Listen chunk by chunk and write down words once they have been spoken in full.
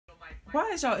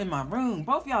Why is y'all in my room?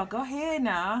 Both y'all, go ahead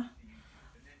now.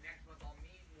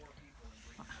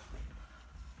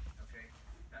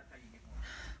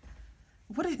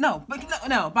 What is no?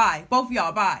 Bye. Both of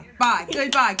y'all, bye.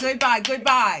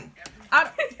 Goodbye.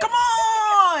 Come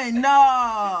on,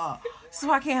 no.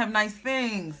 So I can't have nice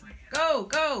things.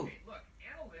 Go.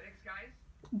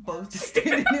 Both just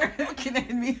standing there looking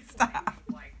at me. Stop.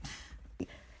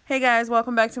 Hey guys,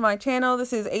 welcome back to my channel.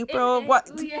 This is April. What?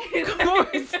 Come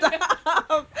on, stop.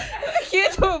 I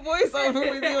can't do a voiceover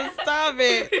with you. Stop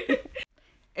it.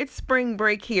 It's spring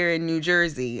break here in New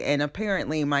Jersey, and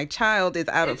apparently my child is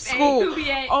out of school.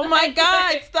 Oh my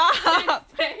God,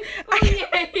 stop.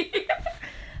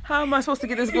 How am I supposed to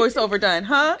get this voiceover done,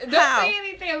 huh? Don't say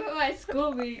anything about my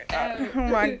school week. Oh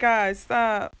my God,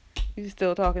 stop. You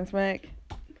still talking smack?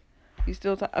 You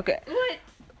still talk? Okay.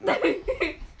 What?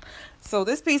 So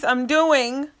this piece I'm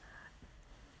doing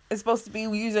is supposed to be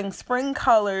using spring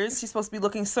colors. She's supposed to be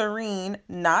looking serene,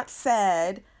 not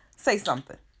sad. Say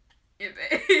something. Get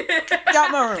out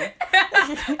of my room.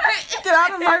 Get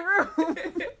out of my room.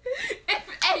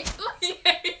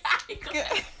 Get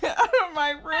out of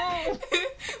my room.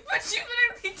 But you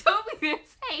literally told me to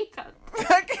say something.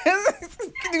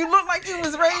 You look like you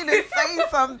was ready to say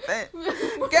something.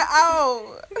 Get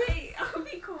out. Wait, I'll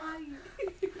be quiet.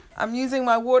 I'm using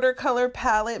my watercolor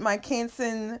palette, my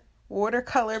Canson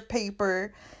watercolor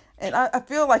paper, and I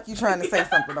feel like you're trying to say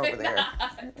something over there.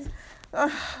 Can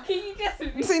you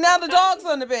just See, now the dog's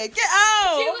on the bed. Get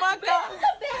out! Oh my God!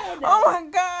 Oh my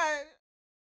God!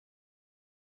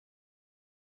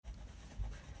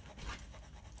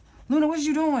 Luna, what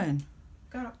you doing?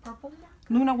 got a purple mark?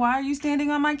 Luna, why are you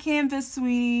standing on my canvas,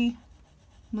 sweetie?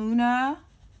 Luna?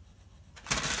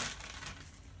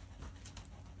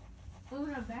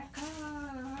 Luna, back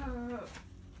up.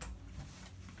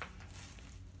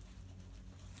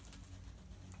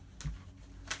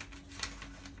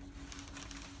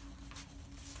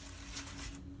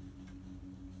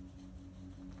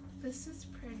 This is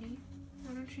pretty.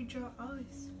 Why don't you draw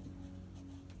eyes?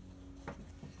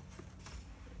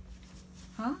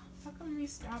 Huh? How come you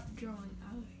stop drawing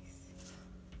eyes?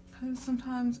 Because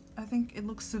sometimes I think it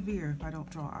looks severe if I don't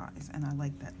draw eyes, and I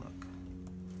like that look.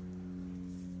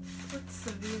 What's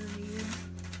severe mean?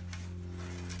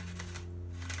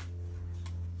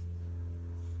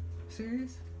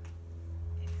 Serious?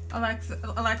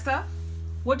 Alexa,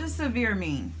 what does severe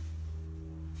mean?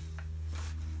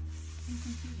 In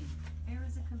computing, there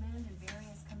is a command in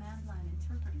various command line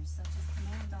interpreters such as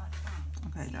command.com.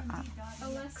 Okay,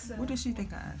 Alexa, what did she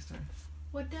think I asked her?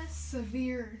 what does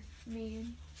severe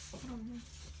mean?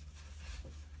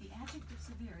 The adjective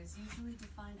severe is usually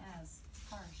defined as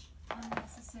harsh,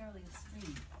 unnecessarily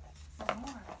extreme. For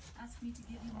more, ask me to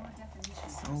give you more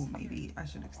definitions. So maybe I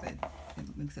should have said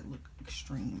it makes it look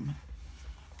extreme.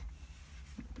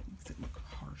 It makes it look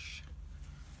harsh.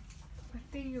 I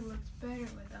think it looks better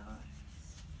with eyes.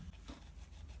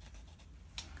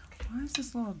 Why is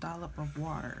this little dollop of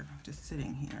water just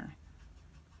sitting here?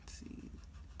 Let's see.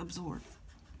 Absorb.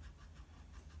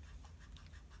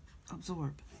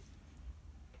 Absorb.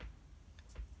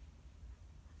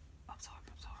 Absorb.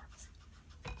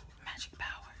 Magic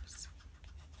powers.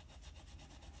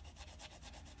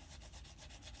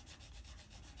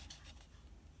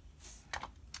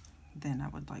 Then I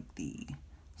would like the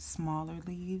smaller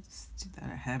leaves that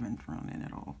I haven't drawn in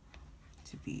at all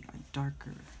to be a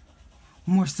darker,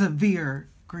 more severe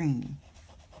green.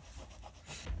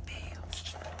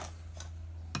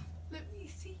 Let me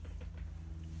see.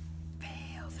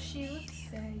 Fails. She looks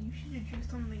sad. You should have drew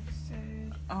something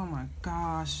sad. Oh my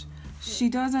gosh. She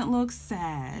doesn't look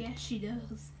sad. Yes, she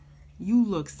does. You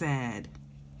look sad.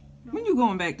 No. When you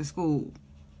going back to school?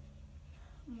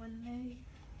 One day.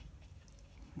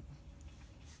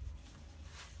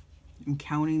 I'm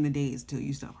counting the days till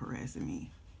you stop harassing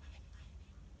me.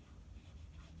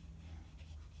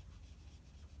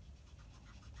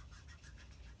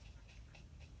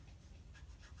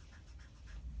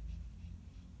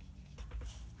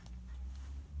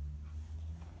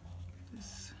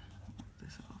 This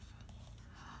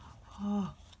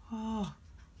off. Oh.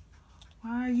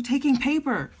 Why are you taking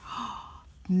paper?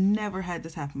 Never had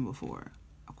this happen before.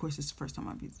 Of course, it's the first time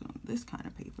I've been doing this kind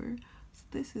of paper.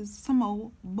 This is some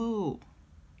old bull.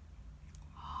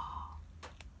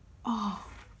 Oh,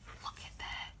 look at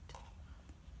that.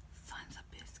 Sons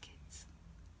of biscuits.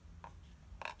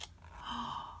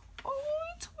 Oh, we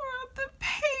tore up the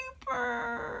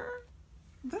paper.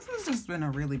 This has just been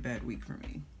a really bad week for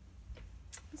me.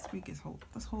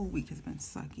 This whole week has been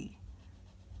sucky.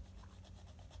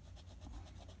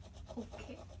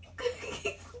 Okay.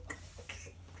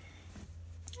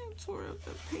 tore up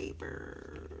the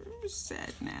paper.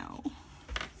 Sad now.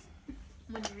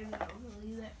 When you're not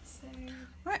really that sad.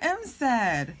 I am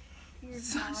sad. You're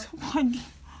Such not. one.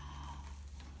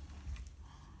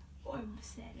 I'm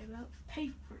sad about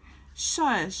paper.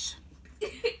 Shush.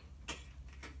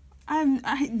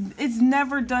 It's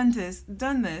never done this.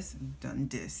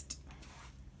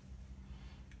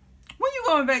 When you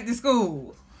going back to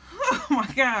school? Oh my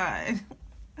God.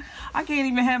 I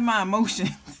can't even have my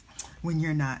emotions when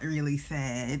you're not really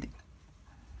sad.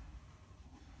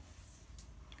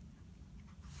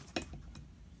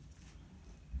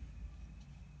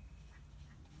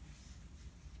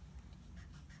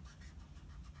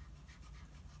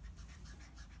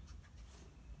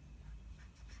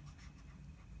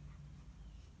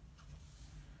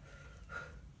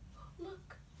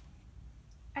 Look,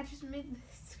 I just made the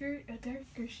skirt a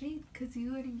darker shade because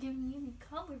you wouldn't give me any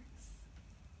colors.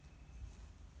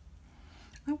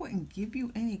 I wouldn't give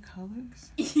you any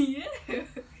colors. Yeah.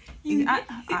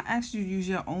 I asked you to use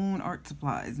your own art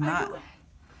supplies, not...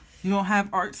 You don't have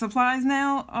art supplies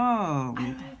now? Oh. I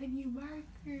don't have any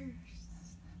markers.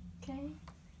 Okay?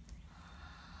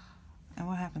 And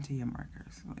what happened to your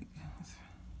markers? Like,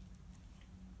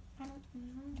 I don't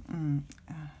know.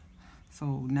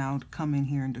 so now come in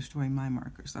here and destroy my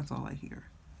markers. That's all I hear.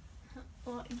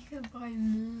 Well, you can buy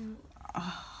more.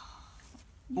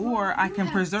 Or I can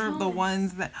preserve the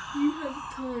ones that... You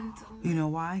have tons of them. You know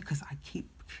why? Because I keep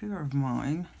care of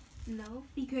mine. No,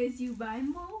 because you buy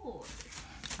more.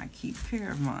 I keep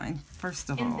care of mine, first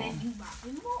of all. And then you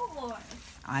buy more.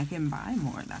 I can buy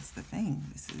more. That's the thing.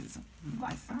 This is my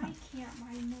But son. I can't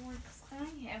buy more because I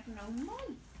have no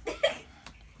money.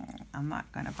 I'm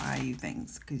not going to buy you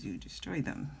things because you destroy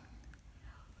them.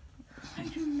 I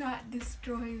do not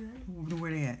destroy them.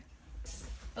 Where they at?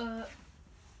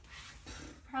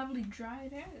 Probably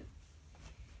dried out.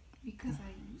 Because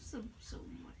I use them so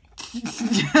much.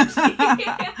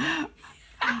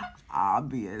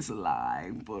 Obvious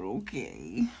lie, but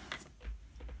okay.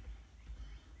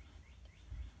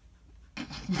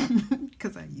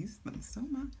 Because I use them so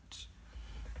much.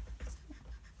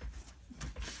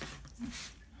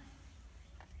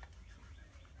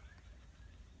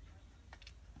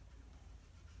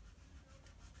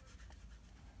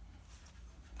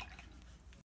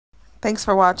 Thanks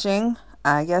for watching.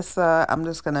 I guess I'm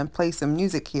just going to play some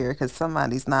music here because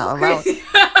somebody's not allowing...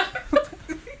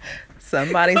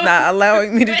 Somebody's not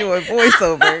allowing me to do a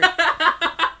voiceover.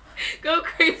 Go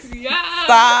crazy.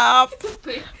 Stop.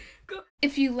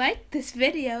 If you liked this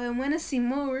video and want to see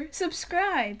more,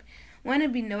 subscribe. Want to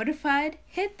be notified?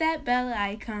 Hit that bell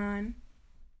icon.